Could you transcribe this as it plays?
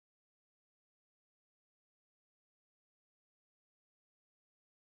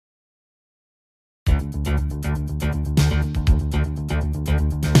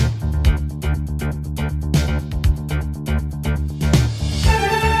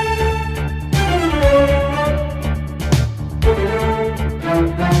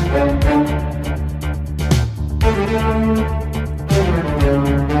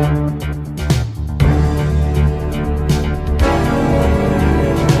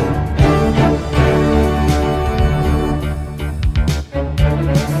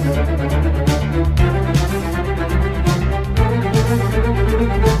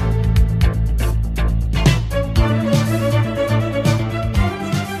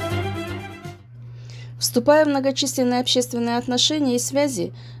Вступая в многочисленные общественные отношения и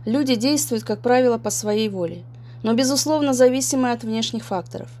связи, люди действуют, как правило, по своей воле, но, безусловно, зависимы от внешних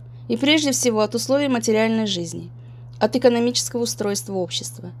факторов, и прежде всего от условий материальной жизни, от экономического устройства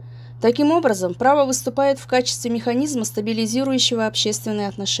общества. Таким образом, право выступает в качестве механизма, стабилизирующего общественные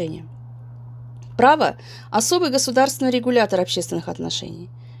отношения. Право – особый государственный регулятор общественных отношений.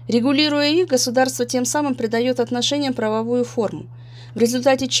 Регулируя их, государство тем самым придает отношениям правовую форму, в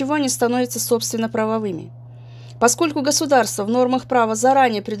результате чего они становятся собственно правовыми. Поскольку государство в нормах права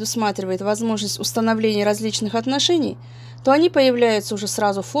заранее предусматривает возможность установления различных отношений, то они появляются уже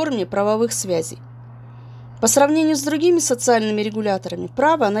сразу в форме правовых связей. По сравнению с другими социальными регуляторами,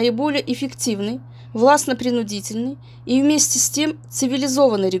 право наиболее эффективный, властно-принудительный и вместе с тем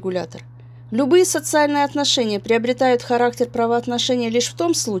цивилизованный регулятор. Любые социальные отношения приобретают характер правоотношения лишь в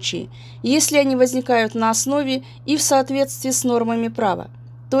том случае, если они возникают на основе и в соответствии с нормами права,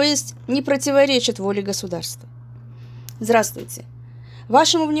 то есть не противоречат воле государства. Здравствуйте!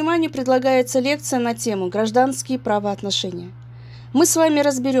 Вашему вниманию предлагается лекция на тему «Гражданские правоотношения». Мы с вами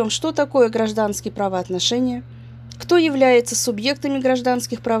разберем, что такое гражданские правоотношения, кто является субъектами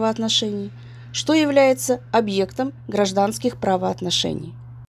гражданских правоотношений, что является объектом гражданских правоотношений.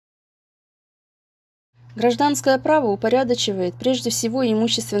 Гражданское право упорядочивает прежде всего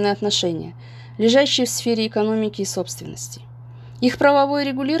имущественные отношения, лежащие в сфере экономики и собственности. Их правовое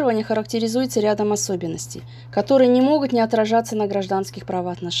регулирование характеризуется рядом особенностей, которые не могут не отражаться на гражданских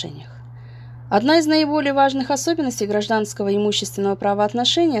правоотношениях. Одна из наиболее важных особенностей гражданского имущественного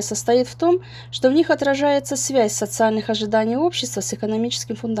правоотношения состоит в том, что в них отражается связь социальных ожиданий общества с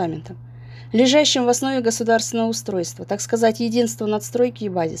экономическим фундаментом, лежащим в основе государственного устройства, так сказать, единства надстройки и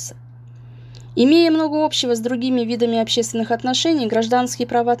базиса. Имея много общего с другими видами общественных отношений, гражданские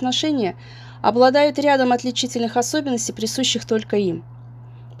правоотношения обладают рядом отличительных особенностей, присущих только им.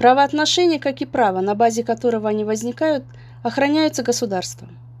 Правоотношения, как и право, на базе которого они возникают, охраняются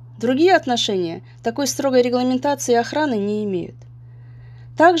государством. Другие отношения такой строгой регламентации и охраны не имеют.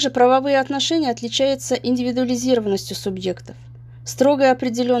 Также правовые отношения отличаются индивидуализированностью субъектов, строгой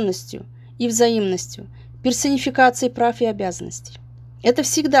определенностью и взаимностью, персонификацией прав и обязанностей. Это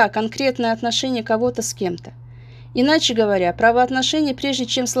всегда конкретное отношение кого-то с кем-то. Иначе говоря, правоотношения, прежде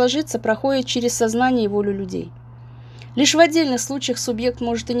чем сложиться, проходят через сознание и волю людей. Лишь в отдельных случаях субъект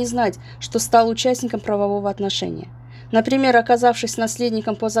может и не знать, что стал участником правового отношения. Например, оказавшись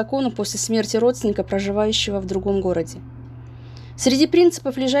наследником по закону после смерти родственника, проживающего в другом городе. Среди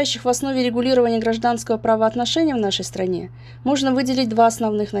принципов, лежащих в основе регулирования гражданского правоотношения в нашей стране, можно выделить два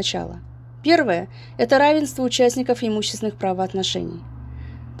основных начала. Первое – это равенство участников имущественных правоотношений.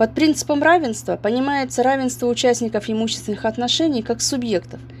 Под принципом равенства понимается равенство участников имущественных отношений как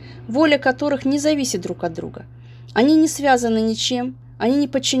субъектов, воля которых не зависит друг от друга. Они не связаны ничем, они не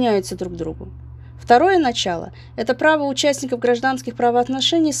подчиняются друг другу. Второе начало – это право участников гражданских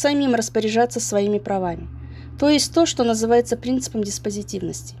правоотношений самим распоряжаться своими правами, то есть то, что называется принципом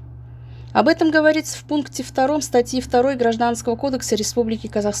диспозитивности. Об этом говорится в пункте 2 статьи 2 Гражданского кодекса Республики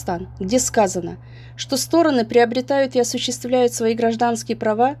Казахстан, где сказано, что стороны приобретают и осуществляют свои гражданские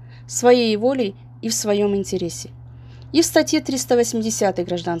права своей волей и в своем интересе. И в статье 380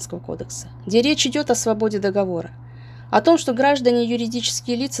 Гражданского кодекса, где речь идет о свободе договора, о том, что граждане и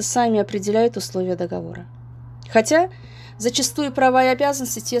юридические лица сами определяют условия договора. Хотя зачастую права и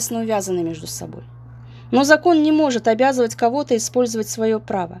обязанности тесно увязаны между собой. Но закон не может обязывать кого-то использовать свое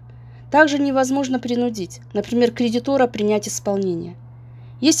право. Также невозможно принудить, например, кредитора принять исполнение.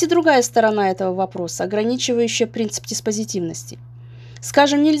 Есть и другая сторона этого вопроса, ограничивающая принцип диспозитивности.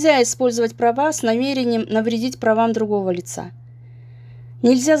 Скажем, нельзя использовать права с намерением навредить правам другого лица.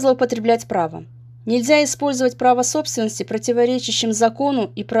 Нельзя злоупотреблять правом. Нельзя использовать право собственности противоречащим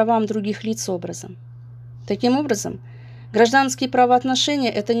закону и правам других лиц образом. Таким образом, гражданские правоотношения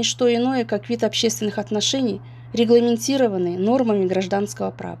 – это не что иное, как вид общественных отношений, регламентированные нормами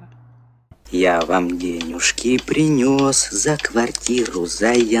гражданского права. Я вам денежки принес за квартиру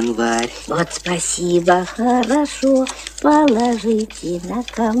за январь. Вот спасибо, хорошо, положите на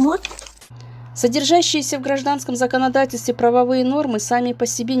комод. Содержащиеся в гражданском законодательстве правовые нормы сами по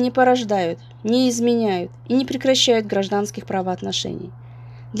себе не порождают, не изменяют и не прекращают гражданских правоотношений.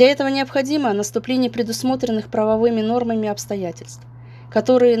 Для этого необходимо наступление предусмотренных правовыми нормами обстоятельств,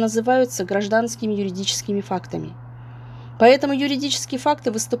 которые называются гражданскими юридическими фактами. Поэтому юридические факты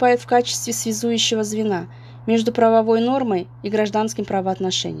выступают в качестве связующего звена между правовой нормой и гражданским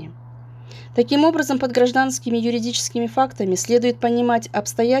правоотношением. Таким образом, под гражданскими юридическими фактами следует понимать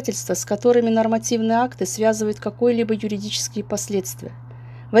обстоятельства, с которыми нормативные акты связывают какие-либо юридические последствия,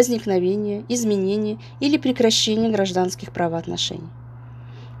 возникновение, изменение или прекращение гражданских правоотношений.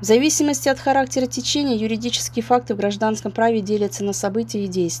 В зависимости от характера течения юридические факты в гражданском праве делятся на события и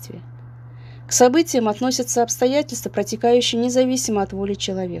действия. К событиям относятся обстоятельства, протекающие независимо от воли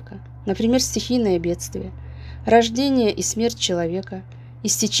человека, например, стихийное бедствие, рождение и смерть человека,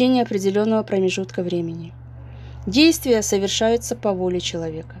 истечение определенного промежутка времени. Действия совершаются по воле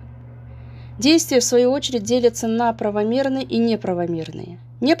человека. Действия, в свою очередь, делятся на правомерные и неправомерные.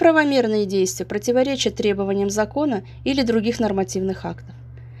 Неправомерные действия противоречат требованиям закона или других нормативных актов.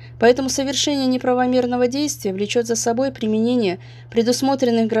 Поэтому совершение неправомерного действия влечет за собой применение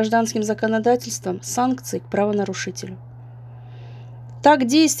предусмотренных гражданским законодательством санкций к правонарушителю. Так,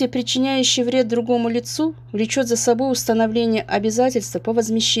 действие, причиняющее вред другому лицу, влечет за собой установление обязательства по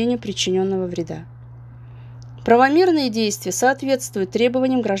возмещению причиненного вреда. Правомерные действия соответствуют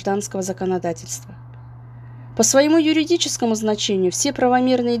требованиям гражданского законодательства. По своему юридическому значению все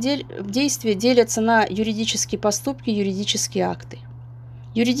правомерные действия делятся на юридические поступки и юридические акты.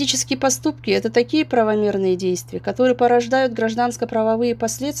 Юридические поступки – это такие правомерные действия, которые порождают гражданско-правовые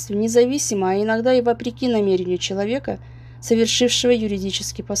последствия независимо, а иногда и вопреки намерению человека, совершившего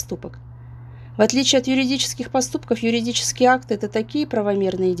юридический поступок. В отличие от юридических поступков, юридические акты – это такие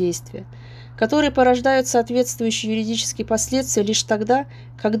правомерные действия, которые порождают соответствующие юридические последствия лишь тогда,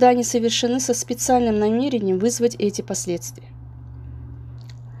 когда они совершены со специальным намерением вызвать эти последствия.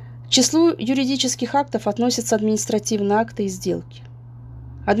 К числу юридических актов относятся административные акты и сделки.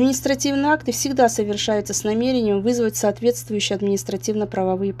 Административные акты всегда совершаются с намерением вызвать соответствующие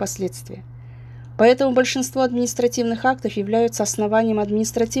административно-правовые последствия. Поэтому большинство административных актов являются основанием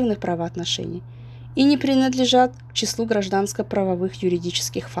административных правоотношений и не принадлежат к числу гражданско-правовых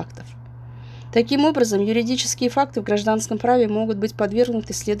юридических фактов. Таким образом, юридические факты в гражданском праве могут быть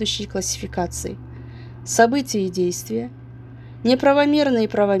подвергнуты следующей классификации: события и действия, неправомерные и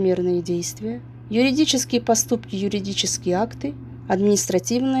правомерные действия, юридические поступки, юридические акты,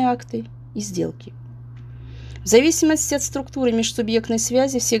 административные акты и сделки. В зависимости от структуры межсубъектной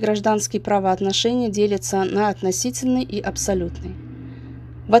связи все гражданские правоотношения делятся на относительные и абсолютные.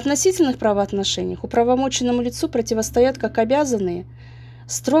 В относительных правоотношениях управомоченному лицу противостоят как обязанные,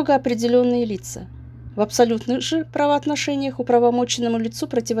 строго определенные лица. В абсолютных же правоотношениях управомоченному лицу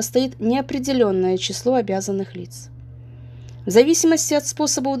противостоит неопределенное число обязанных лиц. В зависимости от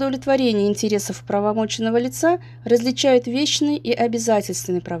способа удовлетворения интересов управомоченного лица различают вечные и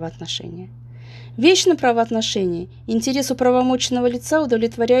обязательственные правоотношения. В вечном правоотношении интерес управомоченного лица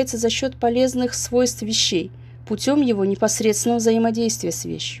удовлетворяется за счет полезных свойств вещей, путем его непосредственного взаимодействия с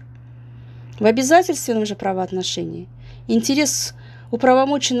вещью. В обязательственном же правоотношении интерес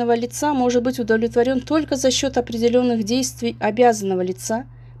управомоченного лица может быть удовлетворен только за счет определенных действий обязанного лица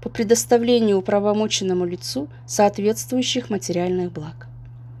по предоставлению управомоченному лицу соответствующих материальных благ.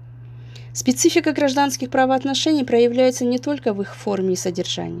 Специфика гражданских правоотношений проявляется не только в их форме и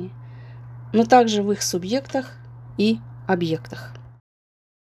содержании, но также в их субъектах и объектах.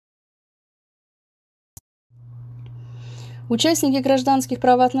 Участники гражданских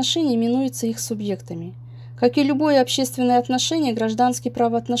правоотношений именуются их субъектами. Как и любое общественное отношение, гражданские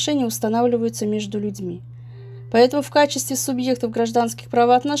правоотношения устанавливаются между людьми. Поэтому в качестве субъектов гражданских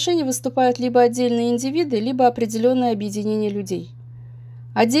правоотношений выступают либо отдельные индивиды, либо определенные объединения людей.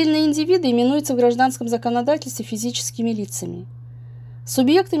 Отдельные индивиды именуются в гражданском законодательстве физическими лицами.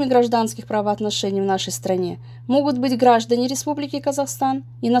 Субъектами гражданских правоотношений в нашей стране могут быть граждане Республики Казахстан,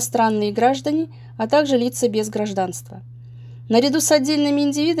 иностранные граждане, а также лица без гражданства. Наряду с отдельными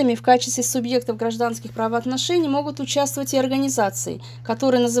индивидами в качестве субъектов гражданских правоотношений могут участвовать и организации,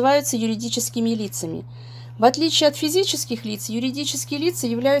 которые называются юридическими лицами. В отличие от физических лиц, юридические лица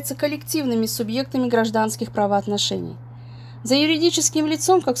являются коллективными субъектами гражданских правоотношений. За юридическим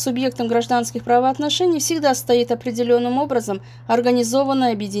лицом, как субъектом гражданских правоотношений, всегда стоит определенным образом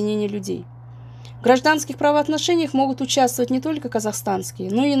организованное объединение людей. В гражданских правоотношениях могут участвовать не только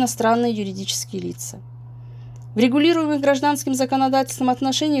казахстанские, но и иностранные юридические лица. В регулируемых гражданским законодательством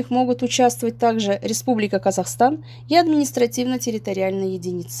отношениях могут участвовать также Республика Казахстан и административно-территориальные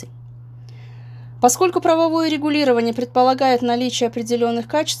единицы. Поскольку правовое регулирование предполагает наличие определенных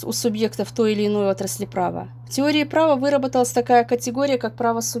качеств у субъектов той или иной отрасли права, в теории права выработалась такая категория, как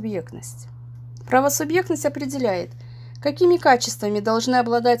правосубъектность. Правосубъектность определяет, какими качествами должны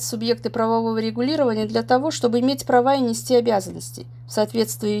обладать субъекты правового регулирования для того, чтобы иметь права и нести обязанности в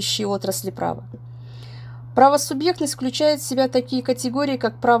соответствующей отрасли права. Правосубъектность включает в себя такие категории,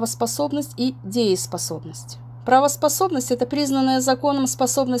 как правоспособность и дееспособность. Правоспособность – это признанная законом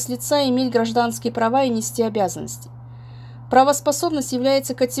способность лица иметь гражданские права и нести обязанности. Правоспособность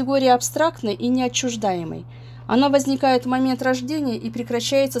является категорией абстрактной и неотчуждаемой. Она возникает в момент рождения и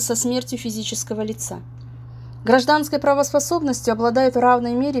прекращается со смертью физического лица. Гражданской правоспособностью обладают в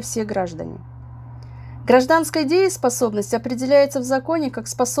равной мере все граждане. Гражданская дееспособность определяется в законе как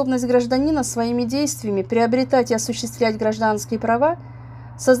способность гражданина своими действиями приобретать и осуществлять гражданские права,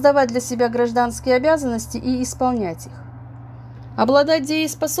 создавать для себя гражданские обязанности и исполнять их. Обладать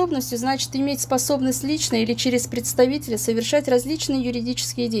дееспособностью значит иметь способность лично или через представителя совершать различные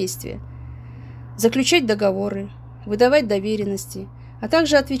юридические действия, заключать договоры, выдавать доверенности, а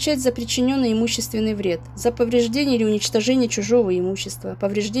также отвечать за причиненный имущественный вред, за повреждение или уничтожение чужого имущества,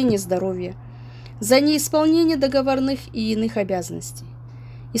 повреждение здоровья, за неисполнение договорных и иных обязанностей.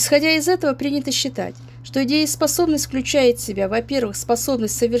 Исходя из этого, принято считать, что дееспособность включает в себя, во-первых,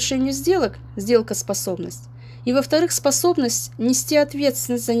 способность к совершению сделок, сделкоспособность, и, во-вторых, способность нести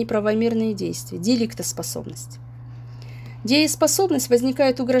ответственность за неправомерные действия, деликтоспособность. Дееспособность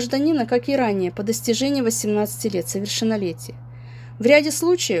возникает у гражданина, как и ранее, по достижении 18 лет, совершеннолетия. В ряде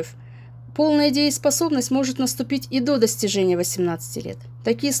случаев полная дееспособность может наступить и до достижения 18 лет.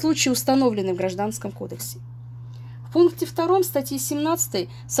 Такие случаи установлены в Гражданском кодексе. В пункте 2 статьи 17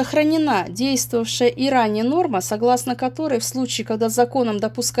 сохранена действовавшая и ранее норма, согласно которой в случае, когда законом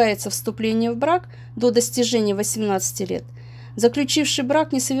допускается вступление в брак до достижения 18 лет, заключивший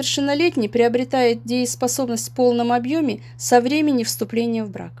брак несовершеннолетний приобретает дееспособность в полном объеме со времени вступления в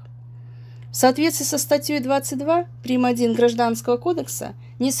брак. В соответствии со статьей 22 прим. 1 Гражданского кодекса,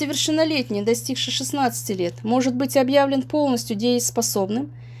 несовершеннолетний, достигший 16 лет, может быть объявлен полностью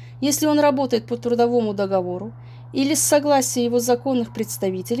дееспособным, если он работает по трудовому договору или с согласия его законных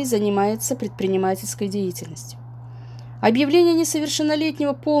представителей занимается предпринимательской деятельностью. Объявление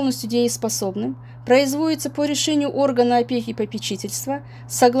несовершеннолетнего полностью дееспособным производится по решению органа опеки и попечительства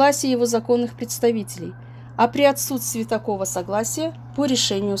с согласия его законных представителей, а при отсутствии такого согласия – по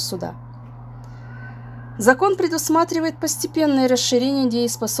решению суда. Закон предусматривает постепенное расширение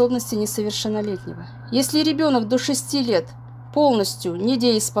дееспособности несовершеннолетнего. Если ребенок до 6 лет полностью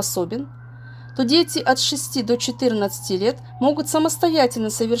недееспособен, то дети от 6 до 14 лет могут самостоятельно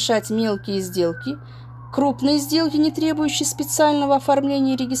совершать мелкие сделки, крупные сделки, не требующие специального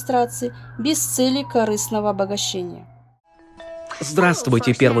оформления и регистрации, без цели корыстного обогащения.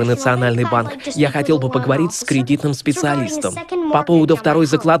 Здравствуйте, Первый национальный банк. Я хотел бы поговорить с кредитным специалистом по поводу второй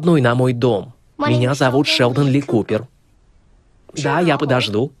закладной на мой дом. Меня зовут Шелдон Ли Купер. Да, я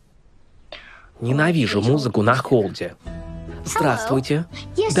подожду. Ненавижу музыку на холде. Здравствуйте.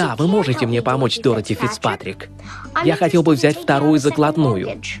 Да, вы можете мне помочь, Дороти Фицпатрик. Я хотел бы взять вторую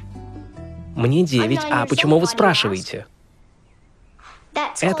закладную. Мне 9, а почему вы спрашиваете?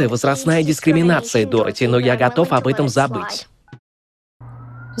 Это возрастная дискриминация, Дороти, но я готов об этом забыть.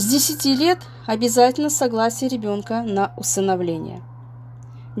 С 10 лет обязательно согласие ребенка на усыновление.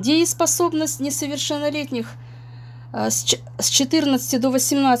 Дееспособность несовершеннолетних с 14 до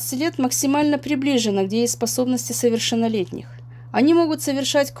 18 лет максимально приближена к дееспособности совершеннолетних. Они могут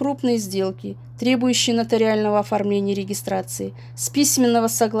совершать крупные сделки, требующие нотариального оформления и регистрации, с письменного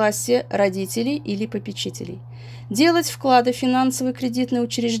согласия родителей или попечителей, делать вклады в финансовые кредитные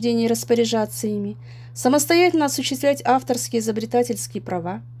учреждения и распоряжаться ими, самостоятельно осуществлять авторские изобретательские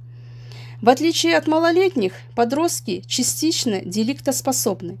права. В отличие от малолетних, подростки частично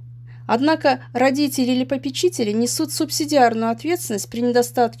деликтоспособны. Однако родители или попечители несут субсидиарную ответственность при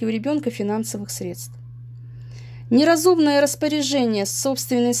недостатке у ребенка финансовых средств. Неразумное распоряжение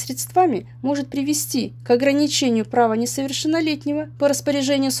собственными средствами может привести к ограничению права несовершеннолетнего по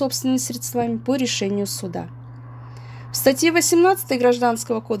распоряжению собственными средствами по решению суда. В статье 18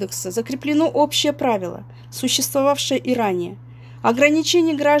 Гражданского кодекса закреплено общее правило, существовавшее и ранее.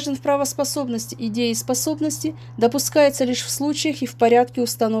 Ограничение граждан в правоспособности и дееспособности допускается лишь в случаях и в порядке,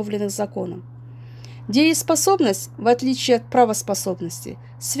 установленных законом. Дееспособность, в отличие от правоспособности,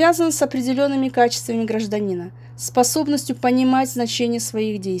 связана с определенными качествами гражданина, способностью понимать значение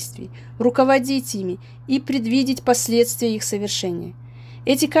своих действий, руководить ими и предвидеть последствия их совершения.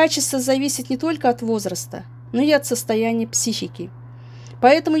 Эти качества зависят не только от возраста, но и от состояния психики.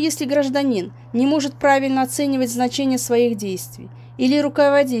 Поэтому, если гражданин не может правильно оценивать значение своих действий или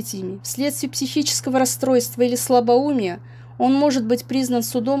руководить ими, вследствие психического расстройства или слабоумия, он может быть признан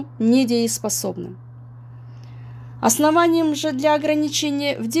судом недееспособным. Основанием же для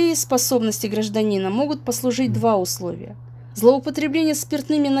ограничения в дееспособности гражданина могут послужить два условия: злоупотребление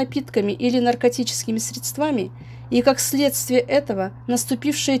спиртными напитками или наркотическими средствами и, как следствие этого,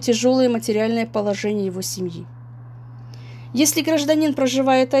 наступившее тяжелое материальное положение его семьи. Если гражданин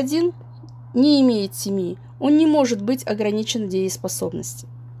проживает один, не имеет семьи, он не может быть ограничен в дееспособности.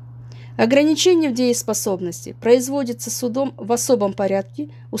 Ограничение в дееспособности производится судом в особом порядке,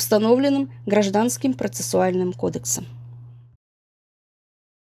 установленном Гражданским процессуальным кодексом.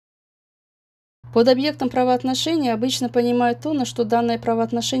 Под объектом правоотношения обычно понимают то, на что данное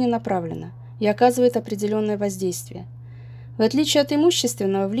правоотношение направлено и оказывает определенное воздействие. В отличие от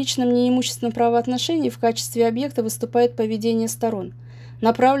имущественного, в личном неимущественном правоотношении в качестве объекта выступает поведение сторон,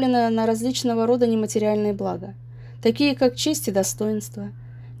 направленное на различного рода нематериальные блага, такие как честь и достоинство,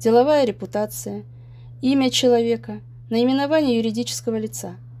 деловая репутация, имя человека, наименование юридического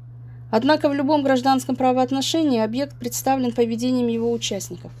лица. Однако в любом гражданском правоотношении объект представлен поведением его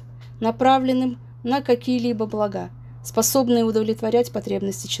участников, направленным на какие-либо блага, способные удовлетворять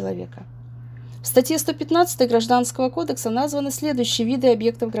потребности человека. В статье 115 Гражданского кодекса названы следующие виды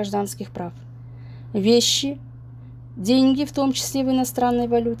объектов гражданских прав: вещи, деньги, в том числе в иностранной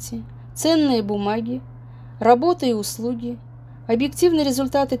валюте, ценные бумаги, работа и услуги, объективные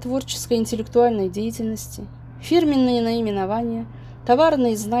результаты творческой и интеллектуальной деятельности, фирменные наименования,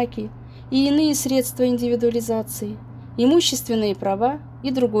 товарные знаки и иные средства индивидуализации, имущественные права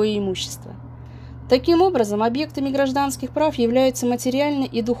и другое имущество. Таким образом, объектами гражданских прав являются материальные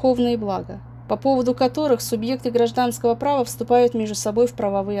и духовные блага, по поводу которых субъекты гражданского права вступают между собой в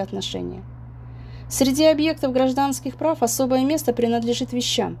правовые отношения. Среди объектов гражданских прав особое место принадлежит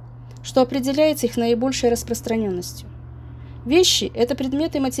вещам, что определяется их наибольшей распространенностью. Вещи – это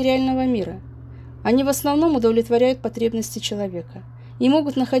предметы материального мира. Они в основном удовлетворяют потребности человека и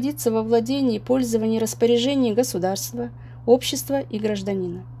могут находиться во владении, пользовании, распоряжении государства, общества и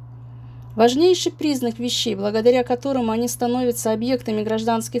гражданина. Важнейший признак вещей, благодаря которым они становятся объектами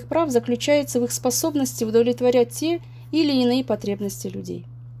гражданских прав, заключается в их способности удовлетворять те или иные потребности людей.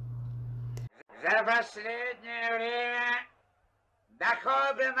 За последнее время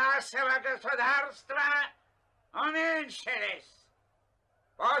доходы нашего государства уменьшились.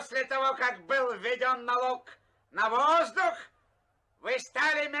 После того, как был введен налог на воздух, вы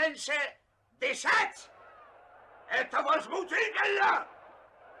стали меньше дышать. Это возмутительно!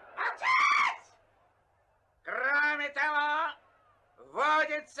 Молчать! Кроме того,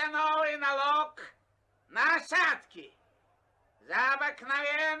 вводится новый налог на осадки. За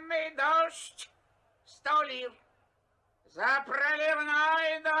обыкновенный дождь 100 лир. За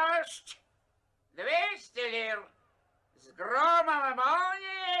проливной дождь 200 лир. С громом и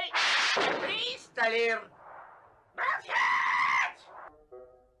молнией 300 лир. Молчать!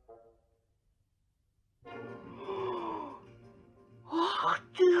 Ах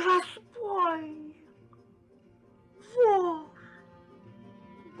ты, разбойник! Вор!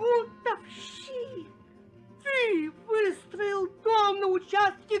 Бунтовщик! Ты выстроил дом на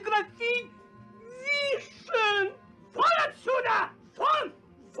участке графинь Вишен! Вон отсюда! Вон!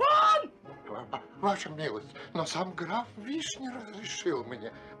 Вон! Ваша милость, но сам граф Виш не разрешил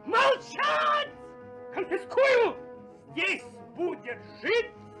мне. Молчать! Конфискую! Здесь будет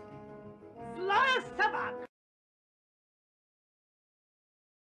жить злая собака!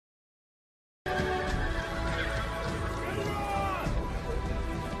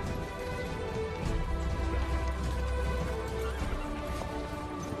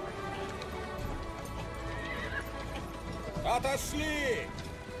 Отошли!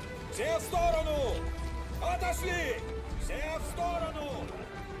 Все в сторону! Отошли! Все в сторону!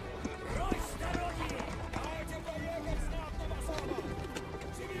 Прочь с дороги! Дайте проехать знатным особам!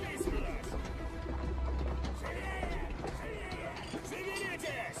 Шевелись, милаш! Живее! Живее!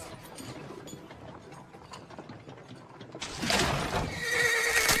 Шевелитесь!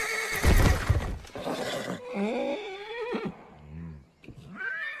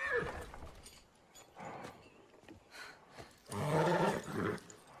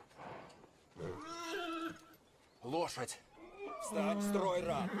 Лошадь! Встань в строй,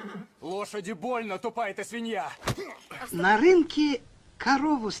 раб! Лошади больно, тупая ты свинья! На рынке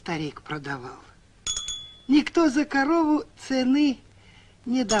корову старик продавал. Никто за корову цены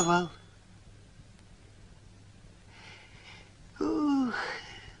не давал. Ух,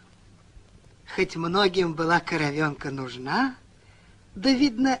 хоть многим была коровенка нужна, да,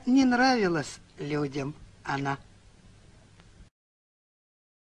 видно, не нравилась людям она.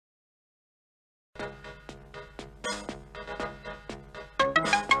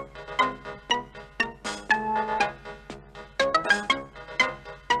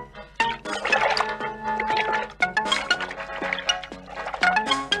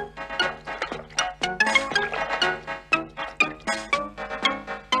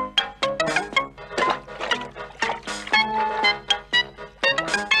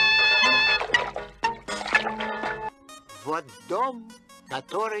 дом,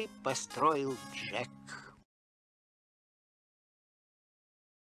 который построил Джек.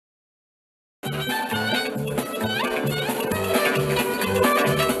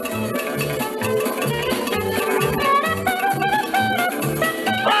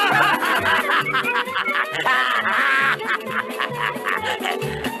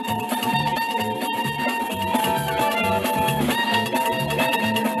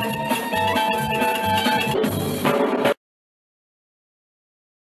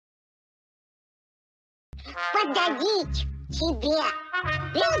 Подарить тебе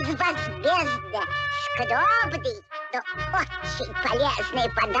безвозмездно скромный, но очень полезный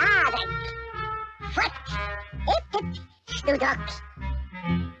подарок. Вот этот шнурок.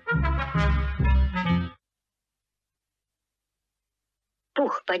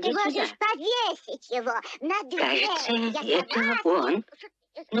 Пух, поди Ты сюда. можешь повесить его на дверь. Кажется, это он.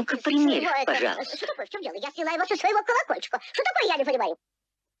 Ну-ка, примерь, пожалуйста. Что такое? В чем дело? Я сняла его со своего колокольчика. Что такое, я не понимаю?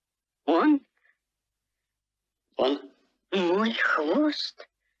 Он? Мой хвост.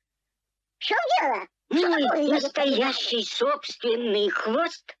 В чем дело? Мой настоящий собственный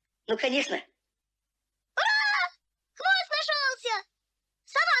хвост. Ну, конечно. Ура! Хвост нашелся!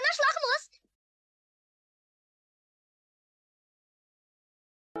 Сова нашла хвост.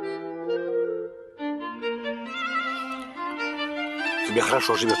 Тебе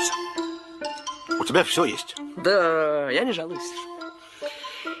хорошо живется. У тебя все есть. Да, я не жалуюсь.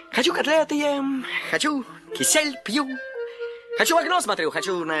 Хочу котлеты ем, хочу кисель пью, хочу в окно смотрю,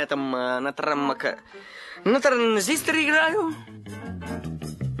 хочу на этом, на транзисторе играю.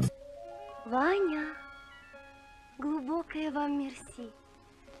 Ваня, глубокое вам мерси,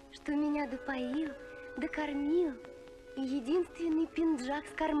 что меня допоил, докормил и единственный пинджак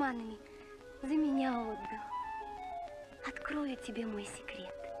с карманами за меня отдал. Открою тебе мой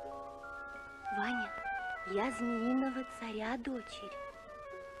секрет. Ваня, я змеиного царя дочерь.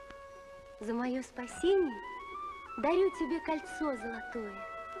 За мое спасение дарю тебе кольцо золотое,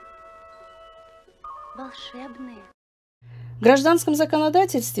 волшебное. В гражданском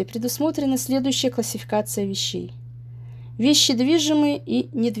законодательстве предусмотрена следующая классификация вещей. Вещи движимые и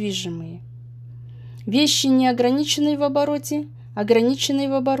недвижимые. Вещи неограниченные в обороте, ограниченные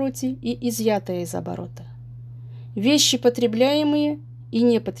в обороте и изъятые из оборота. Вещи потребляемые и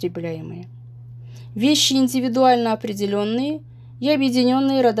непотребляемые. Вещи индивидуально определенные и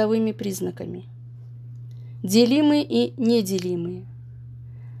объединенные родовыми признаками. Делимые и неделимые.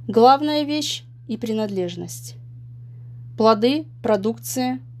 Главная вещь и принадлежность. Плоды,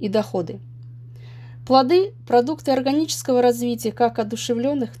 продукция и доходы. Плоды – продукты органического развития как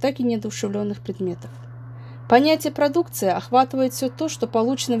одушевленных, так и неодушевленных предметов. Понятие продукция охватывает все то, что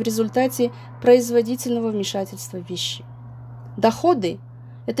получено в результате производительного вмешательства в вещи. Доходы –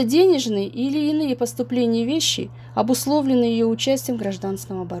 это денежные или иные поступления вещи, обусловленные ее участием в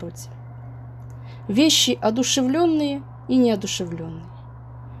гражданском обороте. Вещи одушевленные и неодушевленные.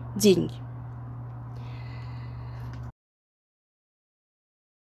 Деньги.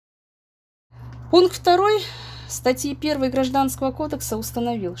 Пункт 2 статьи 1 Гражданского кодекса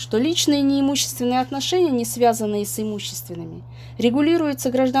установил, что личные неимущественные отношения, не связанные с имущественными,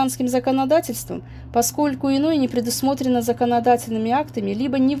 регулируются гражданским законодательством, поскольку иное не предусмотрено законодательными актами,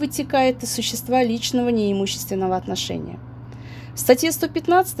 либо не вытекает из существа личного неимущественного отношения. В статье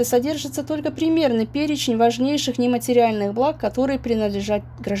 115 содержится только примерный перечень важнейших нематериальных благ, которые принадлежат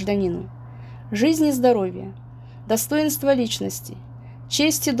гражданину. Жизнь и здоровье, достоинство личности,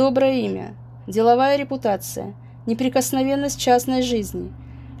 честь и доброе имя, деловая репутация, неприкосновенность частной жизни,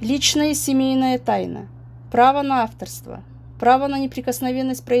 личная и семейная тайна, право на авторство, право на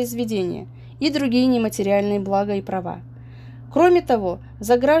неприкосновенность произведения и другие нематериальные блага и права. Кроме того,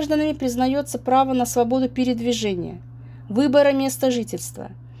 за гражданами признается право на свободу передвижения, выбора места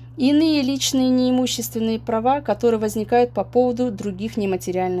жительства и иные личные неимущественные права, которые возникают по поводу других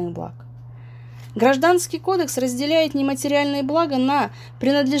нематериальных благ. Гражданский кодекс разделяет нематериальные блага на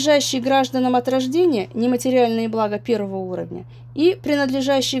принадлежащие гражданам от рождения, нематериальные блага первого уровня, и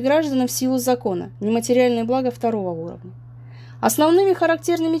принадлежащие гражданам в силу закона, нематериальные блага второго уровня. Основными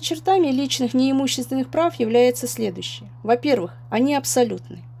характерными чертами личных неимущественных прав является следующее. Во-первых, они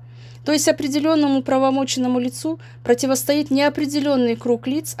абсолютны. То есть определенному правомоченному лицу противостоит неопределенный круг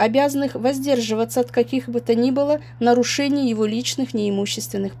лиц, обязанных воздерживаться от каких бы то ни было нарушений его личных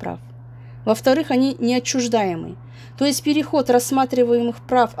неимущественных прав. Во-вторых, они неотчуждаемы, то есть переход рассматриваемых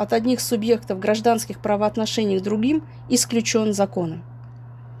прав от одних субъектов гражданских правоотношений к другим исключен законом.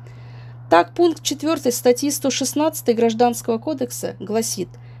 Так, пункт 4 статьи 116 Гражданского кодекса гласит: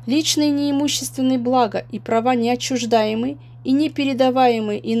 личные неимущественные блага и права неотчуждаемы и не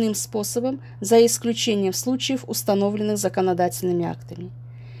передаваемые иным способом, за исключением случаев, установленных законодательными актами.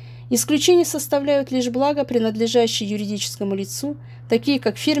 Исключения составляют лишь блага, принадлежащие юридическому лицу, такие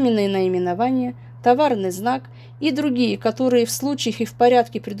как фирменные наименования, товарный знак и другие, которые в случаях и в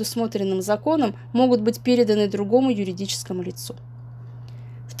порядке, предусмотренным законом, могут быть переданы другому юридическому лицу.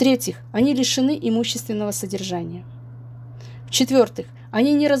 В-третьих, они лишены имущественного содержания. В-четвертых,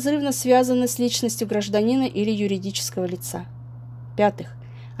 они неразрывно связаны с личностью гражданина или юридического лица. В-пятых,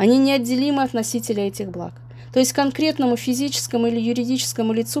 они неотделимы от носителя этих благ. То есть конкретному физическому или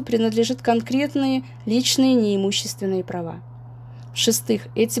юридическому лицу принадлежат конкретные личные неимущественные права. В-шестых,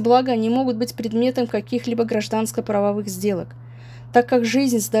 эти блага не могут быть предметом каких-либо гражданско-правовых сделок, так как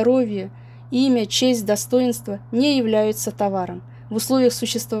жизнь, здоровье, имя, честь, достоинство не являются товаром в условиях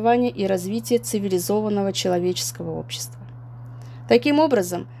существования и развития цивилизованного человеческого общества. Таким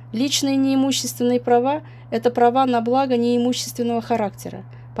образом, личные неимущественные права – это права на благо неимущественного характера,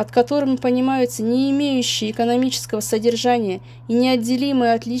 под которыми понимаются не имеющие экономического содержания и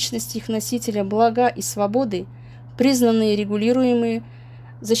неотделимые от личности их носителя блага и свободы, признанные, регулируемые,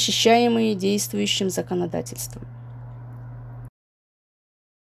 защищаемые действующим законодательством.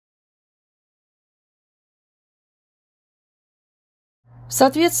 В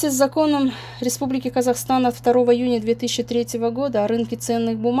соответствии с законом Республики Казахстан от 2 июня 2003 года о рынке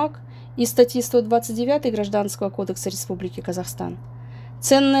ценных бумаг и статьи 129 Гражданского кодекса Республики Казахстан,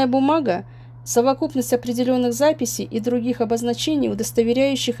 ценная бумага – совокупность определенных записей и других обозначений,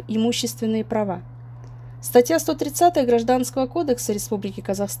 удостоверяющих имущественные права. Статья 130 Гражданского кодекса Республики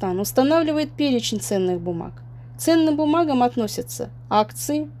Казахстан устанавливает перечень ценных бумаг. К ценным бумагам относятся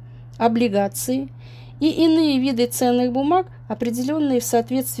акции, облигации и иные виды ценных бумаг, определенные в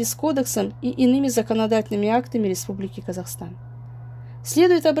соответствии с кодексом и иными законодательными актами Республики Казахстан.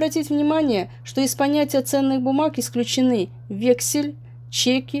 Следует обратить внимание, что из понятия ценных бумаг исключены вексель,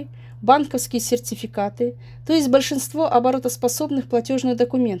 чеки, банковские сертификаты, то есть большинство оборотоспособных платежных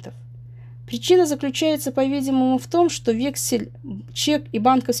документов. Причина заключается, по-видимому, в том, что вексель, чек и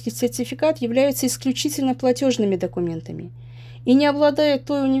банковский сертификат являются исключительно платежными документами и не обладают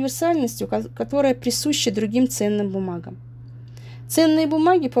той универсальностью, которая присуща другим ценным бумагам. Ценные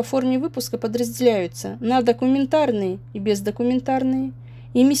бумаги по форме выпуска подразделяются на документарные и бездокументарные,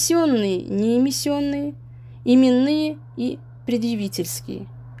 эмиссионные, неэмиссионные, именные и предъявительские,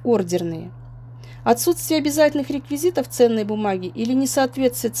 ордерные. Отсутствие обязательных реквизитов ценной бумаги или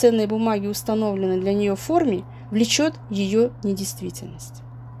несоответствие ценной бумаги установленной для нее форме влечет ее недействительность.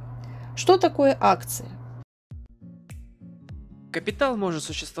 Что такое акция? Капитал может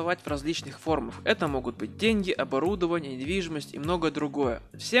существовать в различных формах. Это могут быть деньги, оборудование, недвижимость и многое другое.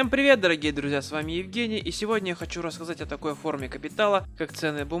 Всем привет, дорогие друзья, с вами Евгений, и сегодня я хочу рассказать о такой форме капитала, как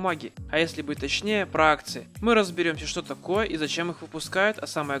ценные бумаги, а если быть точнее, про акции. Мы разберемся, что такое и зачем их выпускают, а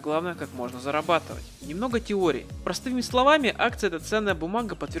самое главное, как можно зарабатывать. Немного теории. Простыми словами, акция – это ценная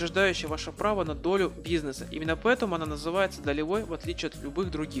бумага, подтверждающая ваше право на долю бизнеса. Именно поэтому она называется долевой, в отличие от любых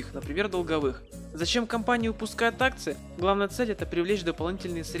других, например, долговых. Зачем компания выпускает акции? Главная цель – это привлечь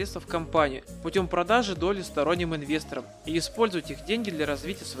дополнительные средства в компанию путем продажи доли сторонним инвесторам и использовать их деньги для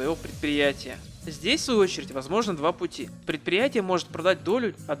развития своего предприятия. Здесь, в свою очередь, возможно два пути. Предприятие может продать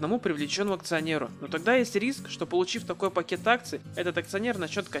долю одному привлеченному акционеру, но тогда есть риск, что получив такой пакет акций, этот акционер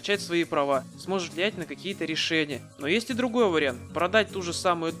начнет качать свои права, сможет влиять на какие-то решения. Но есть и другой вариант – продать ту же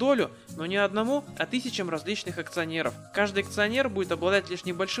самую долю, но не одному, а тысячам различных акционеров. Каждый акционер будет обладать лишь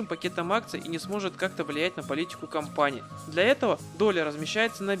небольшим пакетом акций и не сможет как-то влиять на политику компании. Для этого доля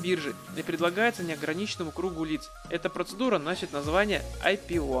размещается на бирже и предлагается неограниченному кругу лиц. Эта процедура носит название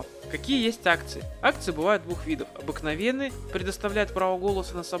IPO. Какие есть акции? Акции бывают двух видов. Обыкновенные предоставляют право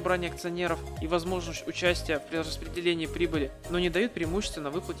голоса на собрание акционеров и возможность участия при распределении прибыли, но не дают преимущества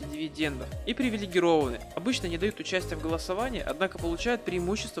на выплате дивидендов. И привилегированные обычно не дают участия в голосовании, однако получают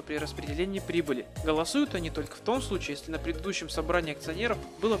преимущество при распределении прибыли. Голосуют они только в том случае, если на предыдущем собрании акционеров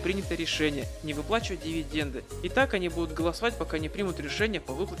было принято решение не выплачивать дивиденды. И так они будут голосовать, пока не примут решение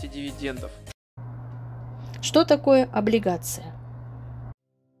по выплате дивидендов. Что такое облигация?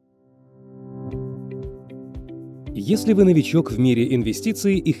 Если вы новичок в мире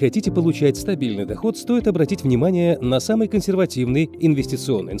инвестиций и хотите получать стабильный доход, стоит обратить внимание на самый консервативный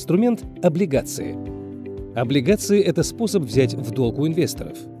инвестиционный инструмент – облигации. Облигации – это способ взять в долг у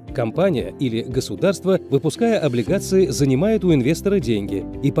инвесторов. Компания или государство, выпуская облигации, занимает у инвестора деньги,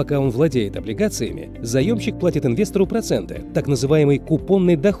 и пока он владеет облигациями, заемщик платит инвестору проценты, так называемый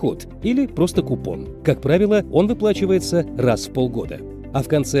купонный доход или просто купон. Как правило, он выплачивается раз в полгода. А в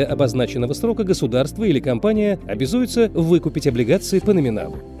конце обозначенного срока государство или компания обязуются выкупить облигации по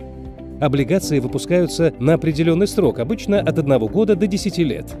номиналу. Облигации выпускаются на определенный срок, обычно от 1 года до 10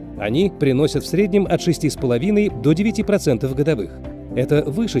 лет. Они приносят в среднем от 6,5% до 9% годовых. Это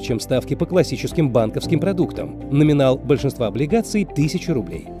выше, чем ставки по классическим банковским продуктам. Номинал большинства облигаций – 1000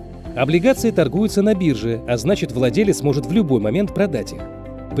 рублей. Облигации торгуются на бирже, а значит, владелец может в любой момент продать их.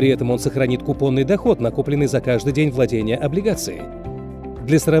 При этом он сохранит купонный доход, накопленный за каждый день владения облигацией.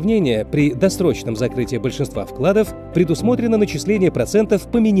 Для сравнения, при досрочном закрытии большинства вкладов предусмотрено начисление процентов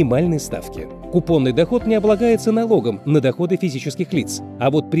по минимальной ставке. Купонный доход не облагается налогом на доходы физических лиц, а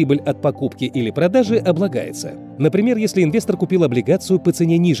вот прибыль от покупки или продажи облагается. Например, если инвестор купил облигацию по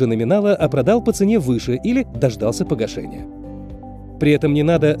цене ниже номинала, а продал по цене выше или дождался погашения. При этом не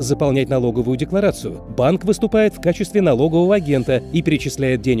надо заполнять налоговую декларацию. Банк выступает в качестве налогового агента и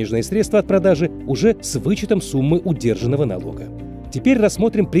перечисляет денежные средства от продажи уже с вычетом суммы удержанного налога. Теперь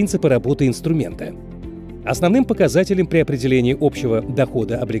рассмотрим принципы работы инструмента. Основным показателем при определении общего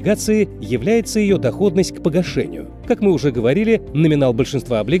дохода облигации является ее доходность к погашению. Как мы уже говорили, номинал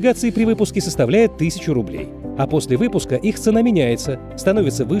большинства облигаций при выпуске составляет 1000 рублей. А после выпуска их цена меняется,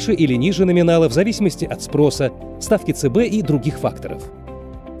 становится выше или ниже номинала в зависимости от спроса, ставки ЦБ и других факторов.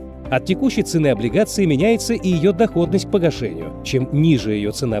 От текущей цены облигации меняется и ее доходность к погашению. Чем ниже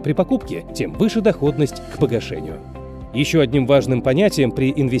ее цена при покупке, тем выше доходность к погашению. Еще одним важным понятием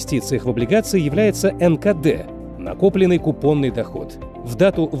при инвестициях в облигации является НКД – накопленный купонный доход. В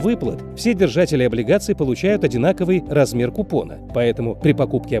дату выплат все держатели облигаций получают одинаковый размер купона, поэтому при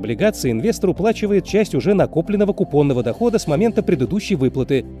покупке облигаций инвестор уплачивает часть уже накопленного купонного дохода с момента предыдущей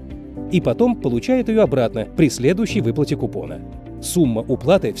выплаты и потом получает ее обратно при следующей выплате купона. Сумма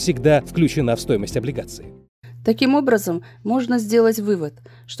уплаты всегда включена в стоимость облигации. Таким образом, можно сделать вывод,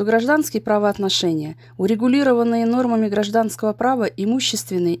 что гражданские правоотношения, урегулированные нормами гражданского права,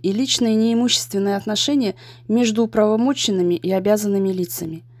 имущественные и личные неимущественные отношения между уполномоченными и обязанными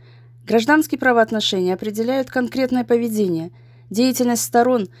лицами. Гражданские правоотношения определяют конкретное поведение, деятельность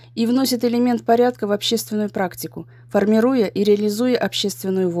сторон и вносят элемент порядка в общественную практику, формируя и реализуя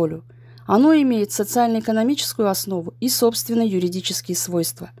общественную волю. Оно имеет социально-экономическую основу и собственные юридические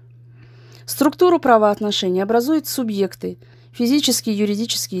свойства. Структуру правоотношений образуют субъекты, физические и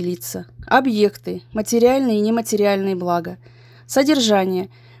юридические лица, объекты, материальные и нематериальные блага, содержание,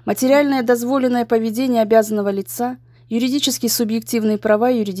 материальное дозволенное поведение обязанного лица, юридические субъективные права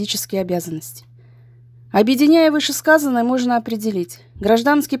и юридические обязанности. Объединяя вышесказанное, можно определить: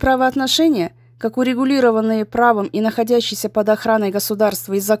 гражданские правоотношения, как урегулированные правом и находящиеся под охраной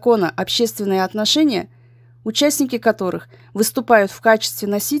государства и закона общественные отношения, участники которых выступают в качестве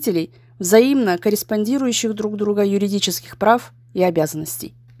носителей взаимно корреспондирующих друг друга юридических прав и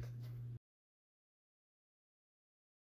обязанностей.